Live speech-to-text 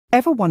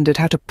Ever wondered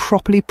how to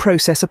properly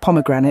process a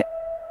pomegranate?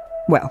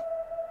 Well,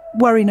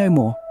 worry no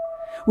more.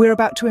 We're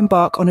about to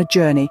embark on a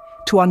journey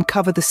to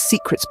uncover the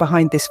secrets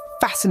behind this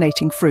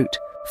fascinating fruit.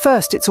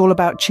 First, it's all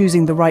about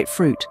choosing the right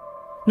fruit.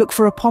 Look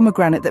for a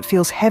pomegranate that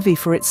feels heavy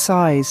for its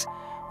size,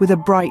 with a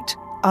bright,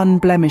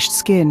 unblemished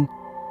skin.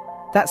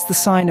 That's the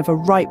sign of a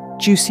ripe,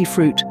 juicy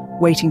fruit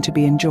waiting to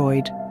be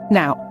enjoyed.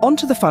 Now,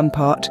 onto the fun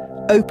part,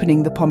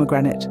 opening the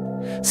pomegranate.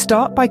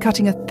 Start by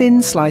cutting a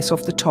thin slice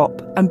off the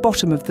top and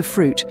bottom of the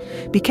fruit.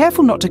 Be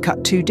careful not to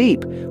cut too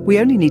deep. We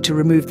only need to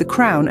remove the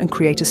crown and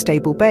create a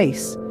stable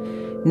base.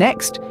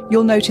 Next,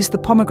 you'll notice the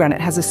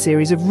pomegranate has a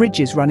series of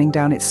ridges running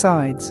down its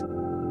sides.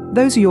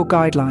 Those are your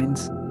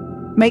guidelines.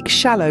 Make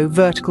shallow,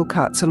 vertical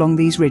cuts along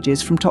these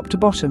ridges from top to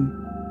bottom.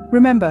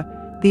 Remember,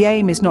 the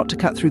aim is not to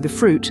cut through the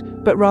fruit,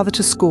 but rather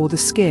to score the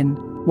skin.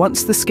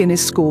 Once the skin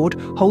is scored,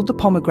 hold the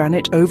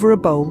pomegranate over a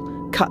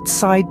bowl, cut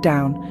side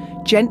down.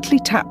 Gently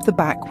tap the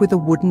back with a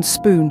wooden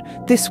spoon.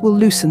 This will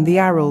loosen the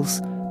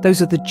arils.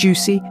 Those are the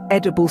juicy,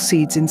 edible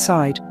seeds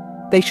inside.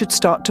 They should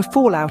start to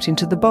fall out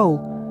into the bowl.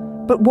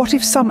 But what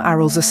if some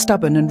arils are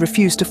stubborn and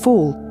refuse to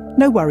fall?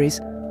 No worries.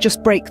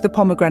 Just break the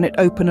pomegranate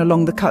open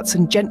along the cuts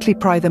and gently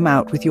pry them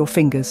out with your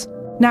fingers.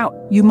 Now,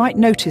 you might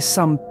notice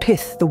some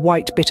pith, the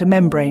white bitter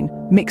membrane,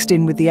 mixed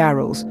in with the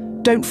arils.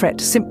 Don't fret,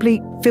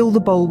 simply fill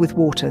the bowl with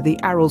water. The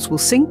arils will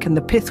sink and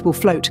the pith will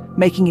float,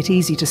 making it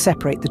easy to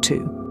separate the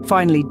two.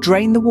 Finally,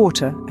 drain the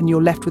water and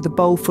you're left with a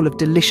bowl full of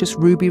delicious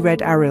ruby red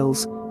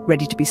arils,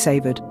 ready to be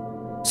savoured.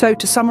 So,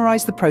 to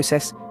summarise the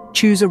process,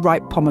 choose a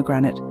ripe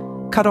pomegranate.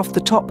 Cut off the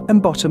top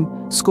and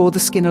bottom, score the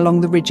skin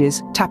along the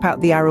ridges, tap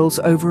out the arils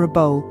over a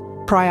bowl.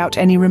 Pry out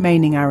any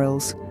remaining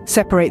arils.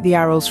 Separate the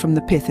arils from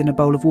the pith in a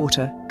bowl of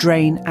water.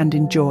 Drain and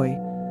enjoy.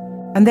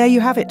 And there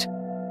you have it.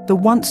 The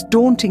once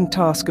daunting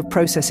task of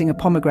processing a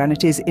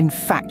pomegranate is, in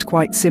fact,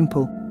 quite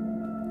simple.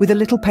 With a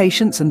little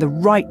patience and the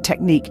right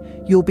technique,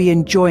 you'll be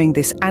enjoying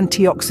this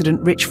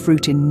antioxidant-rich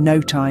fruit in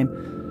no time.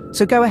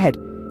 So go ahead,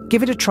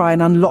 give it a try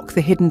and unlock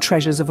the hidden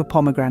treasures of a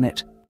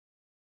pomegranate.